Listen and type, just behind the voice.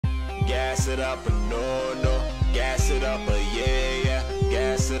gas it up, a no, no, gas it up, a yeah, yeah,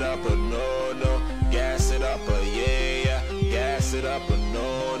 gas it up, a no, no, gas it up, a yeah, yeah, gas it up, a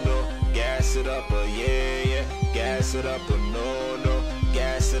no, no, gas it up, a yeah, yeah, gas it up, a no, no,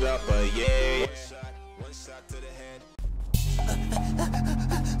 gas it up, a yeah, yeah. One shot to the head.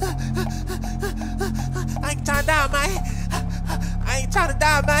 I ain't trying to die, man. I ain't trying to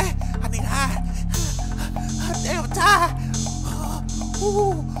die, man. I need to hide. Damn, I'm tired.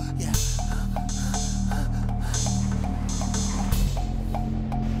 Ooh, yeah.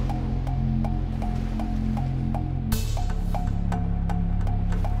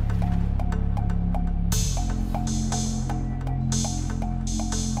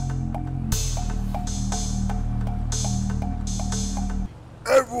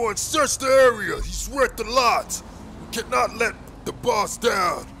 Everyone search the area. He's wrecked a lot. We cannot let the boss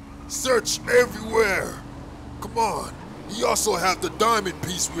down. Search everywhere. Come on. He also has the diamond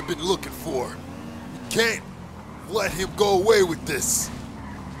piece we've been looking for. We can't let him go away with this.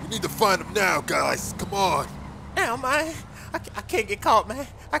 We need to find him now, guys. Come on. Damn, man. I can't get caught, man.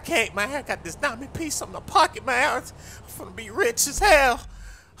 I can't, man. I got this diamond piece in my pocket, man. I'm gonna be rich as hell.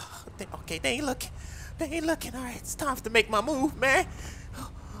 Okay, they ain't looking. They ain't looking. All right, it's time to make my move, man.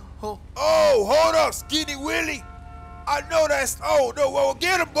 Oh, hold up, Skinny Willie. I know that's. Oh, no, well,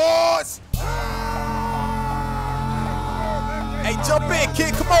 get him, boys. Hey, jump in,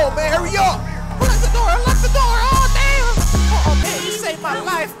 kid. Come on, man. Hurry up. Lock the door. Lock the door. Oh, damn. Oh, man. You saved my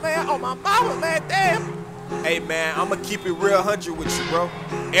life, man. Oh, my mama, man. Damn. Hey, man, I'm gonna keep it real 100 with you, bro.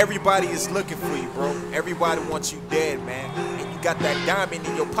 Everybody is looking for you, bro. Everybody wants you dead, man. And you got that diamond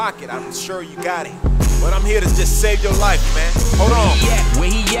in your pocket. I'm sure you got it. But I'm here to just save your life, man. Hold on. Where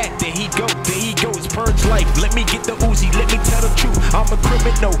he at? There he go. There he go. It's P.U.R.G.E life. Let me get the Uzi. Let me tell the truth. I'm a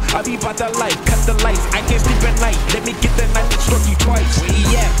criminal. I be about that life. Cut the lights. I can't sleep at night. Let me get that knife and struck you twice. Where he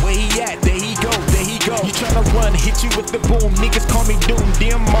at? Where he at? There he go. There he go. You tryna run? Hit you with the boom. Niggas call me Doom.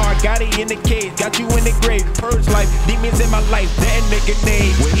 P.U.R.G.E got it in the cage. Got you in the grave. P.U.R.G.E life. Demons in my life. That nigga name.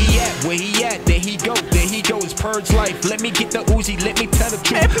 Where he at? Where he at? There he go. There he go. It's P.U.R.G.E life. Let me get the Uzi. Let me tell the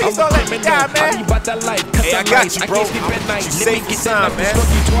truth. Man, please don't let me die, man. I be about that life. Hey, I got you, bro. I'm safe and sound, man.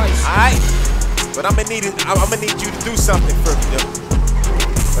 Alright? But I'ma need you to do something for me, though.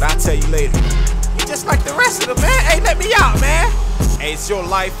 But I'll tell you later. You just like the rest of them, man. Hey, let me out, man. Hey, it's your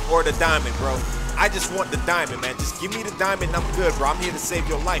life or the diamond, bro. I just want the diamond, man. Just give me the diamond and I'm good, bro. I'm here to save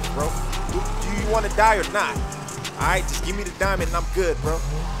your life, bro. Do you want to die or not? Alright? Just give me the diamond and I'm good, bro.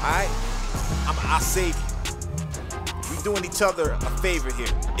 Alright? I'll save you. We doing each other a favor here.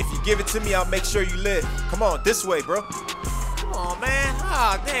 If you give it to me, I'll make sure you live. Come on, this way, bro. Come on, man.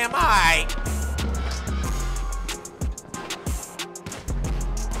 Oh, damn, all right.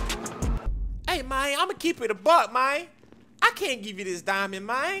 Hey, man, I'ma keep it a buck, man. I can't give you this diamond,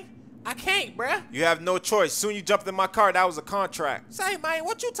 man. I can't, bruh. You have no choice. Soon you jumped in my car, that was a contract. Say, man,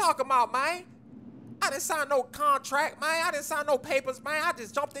 what you talking about, man? I didn't sign no contract, man. I didn't sign no papers, man. I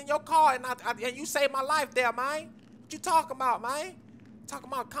just jumped in your car and you saved my life there, man. What you talking about, man? Talking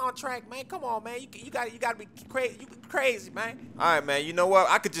about contract, man. Come on, man. You gotta be crazy. You crazy, man. All right, man. You know what?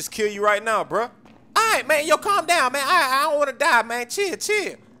 I could just kill you right now, bro. All right, man. Yo, calm down, man. I don't want to die, man. Chill,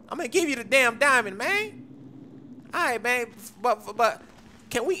 chill. I'm gonna give you the damn diamond, man. All right, man. But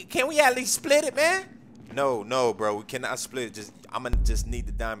can we at least split it, man? No, bro. We cannot split it. I'm gonna just need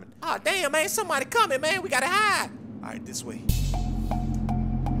the diamond. Oh, damn, man. Somebody coming, man. We gotta hide. All right, this way.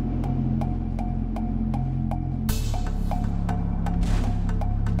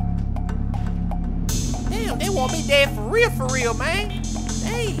 Damn, they want me dead for real, man.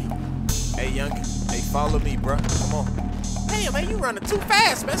 Damn. Hey, youngin. Hey, follow me, bro. Come on. Damn, man, you running too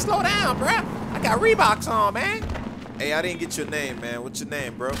fast, man. Slow down, bro. I got Reeboks on, man. Hey, I didn't get your name, man. What's your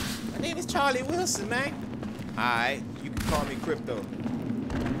name, bro? My name is Charlie Wilson, man. All right. You can call me Crypto.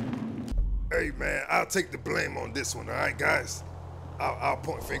 Hey, man, I'll take the blame on this one, all right, guys? I'll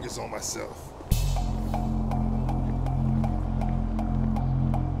point fingers on myself.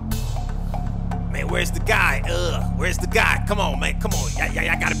 Man, where's the guy? Where's the guy? Come on, man. Come on.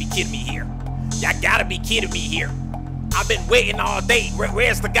 Y'all gotta be kidding me here. Y'all gotta be kidding me here. I've been waiting all day.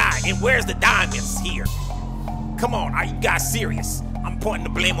 Where's the guy? And where's the diamonds here? Come on, are you guys serious? I'm pointing the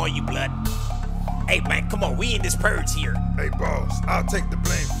blame on you, blood. Hey, man, come on. We in this purge here. Hey, boss, I'll take the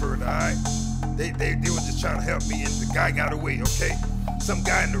blame for it, all right? They were just trying to help me, and the guy got away, okay? Some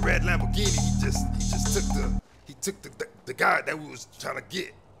guy in the red Lamborghini, he just took the guy that we was trying to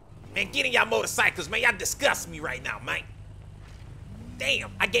get. Man, get in y'all motorcycles, man. Y'all disgust me right now, man.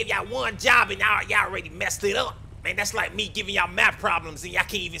 Damn, I gave y'all one job and y'all already messed it up. Man, that's like me giving y'all math problems and y'all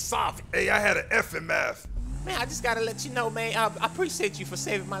can't even solve it. Hey, I had an F in math. Man, I just gotta let you know, man. I appreciate you for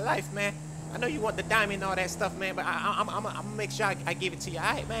saving my life, man. I know you want the diamond and all that stuff, man, but I'm gonna make sure I give it to you, all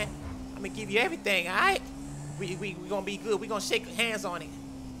right, man? I'm gonna give you everything, all right? We gonna be good. We gonna shake hands on it.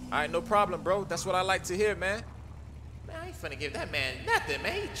 All right, no problem, bro. That's what I like to hear, man. Man, I ain't finna give that man nothing,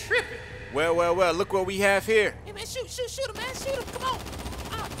 man. He tripping. Well, look what we have here. Hey, man, shoot him, man. Shoot him. Come on.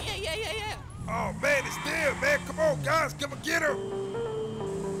 Oh, yeah. Oh, man, it's there, man. Come on, guys. Come and get him.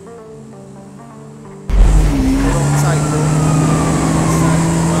 Hold on tight, bro.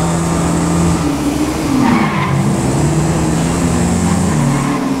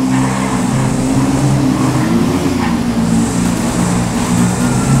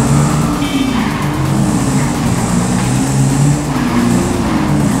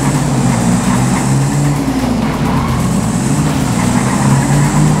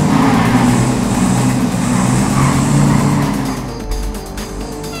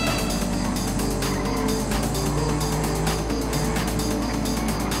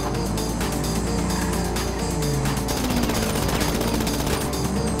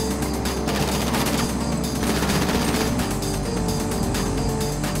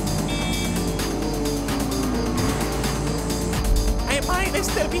 They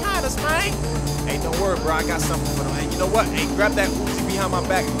still behind us, man. Hey, don't worry, bro. I got something for them. Hey, you know what? Hey, grab that Uzi behind my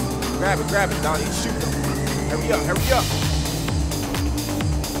back. Grab it, dog. You shoot them. Hurry up.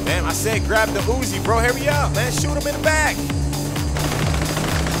 Man, I said grab the Uzi, bro. Hurry up, man. Shoot him in the back.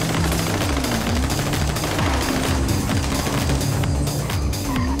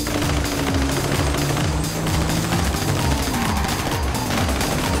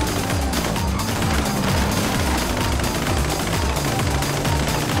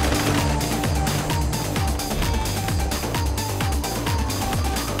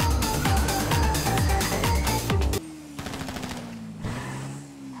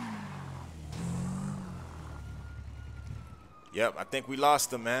 Yep, I think we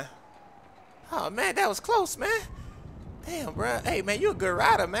lost him, man. Oh, man, that was close, man. Damn, bro. Hey, man, you a good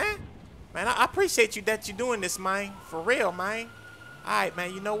rider, man. Man, I appreciate you that you're doing this, man. For real, man. All right,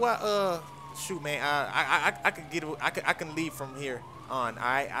 man. You know what? Shoot, man. I can leave from here on. All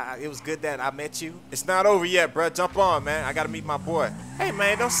right. It was good that I met you. It's not over yet, bro. Jump on, man. I gotta meet my boy. Hey,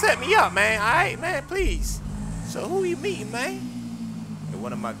 man, don't set me up, man. All right, man, please. So who you meeting, man? Hey,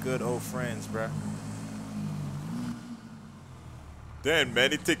 one of my good old friends, bro. Damn,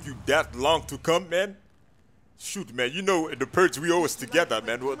 man, it take you that long to come, man? Shoot, man, you know, in the P.U.R.G.E, we always together,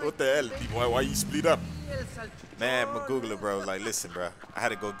 man. What the hell? Why you split up? Man, Magugla, bro, like, listen, bro.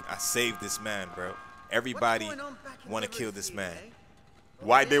 I saved this man, bro. Everybody want to kill this man.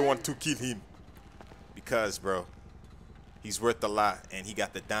 Why they want to kill him? Because, bro, he's worth a lot, and he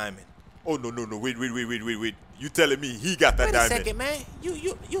got the diamond. Oh, no, wait. You telling me he got that diamond? Wait a second, man. You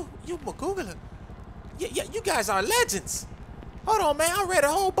Magugla. Yeah, you guys are legends. Hold on, man. I read a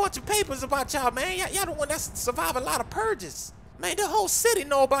whole bunch of papers about y'all, man. Y'all the one that survived a lot of purges. Man, the whole city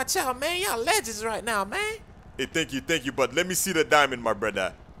know about y'all, man. Y'all legends right now, man. Hey, thank you. But let me see the diamond, my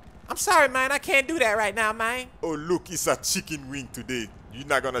brother. I'm sorry, man. I can't do that right now, man. Oh, look, it's a chicken wing today. You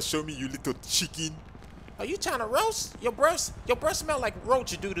not gonna show me, you little chicken? Are you trying to roast? Your breath smell like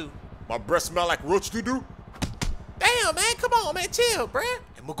roach doo-doo. My breath smell like roach doo-doo? Damn, man. Come on, man. Chill, bruh.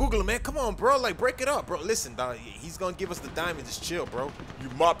 Hey, Magugla, man, come on, bro. Like, break it up, bro. Listen, dog. He's gonna give us the diamond. Just chill, bro. You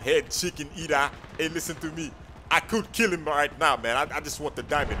mop head chicken eater. Hey, listen to me. I could kill him right now, man. I just want the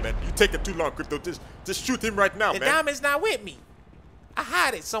diamond, man. You take it too long, Crypto. Just shoot him right now, the man. The diamond's not with me. I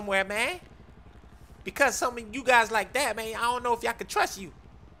hide it somewhere, man. Because some of you guys like that, man, I don't know if y'all can trust you.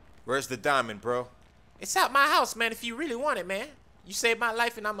 Where's the diamond, bro? It's at my house, man, if you really want it, man. You saved my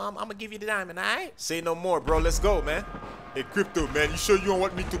life, and I'm gonna give you the diamond, all right? Say no more, bro. Let's go, man. Hey, Crypto, man, you sure you don't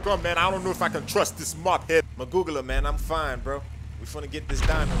want me to come, man? I don't know if I can trust this mop head. Magugla, man, I'm fine, bro. We finna get this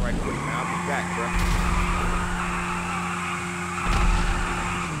diamond right quick, man. I'll be back, bro.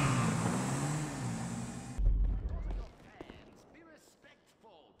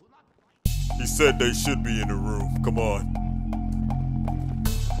 He said they should be in the room. Come on.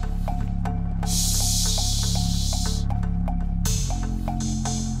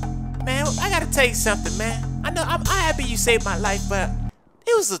 Man, I gotta tell you something, man. I'm happy you saved my life, but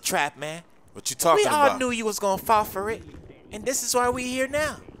it was a trap, man. What you talking about? We all knew you was gonna fall for it, and this is why we here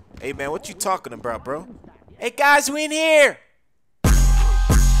now. Hey, man, what you talking about, bro? Hey, guys, we in here. Hey,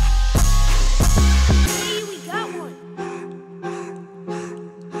 we got one.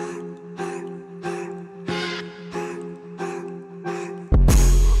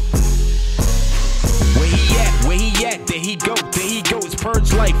 Where he at? There he go. It's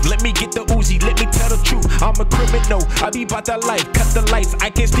P.U.R.G.E life. Let me get the Uzi, let me tell the truth. I'm a criminal, I be about that life. Cut the lights, I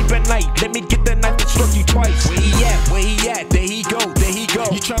can't sleep at night. Let me get the knife that struck you twice. Where he at? Where he at? There he go, there he go.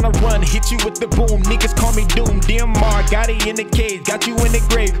 You tryna run, hit you with the boom. Niggas call me Doom. P.U.R.G.E, got it in the cage, got you in the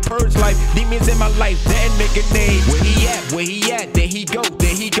grave. Purge life, demons in my life, that make a name. Where he at? Where he at? There he go,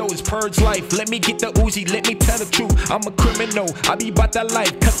 there he go. It's Purge life. Let me get the Uzi, let me tell the truth. I'm a criminal, I be about that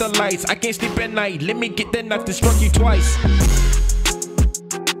life. Cut the lights, I can't sleep at night. Let me get that knife that struck you twice.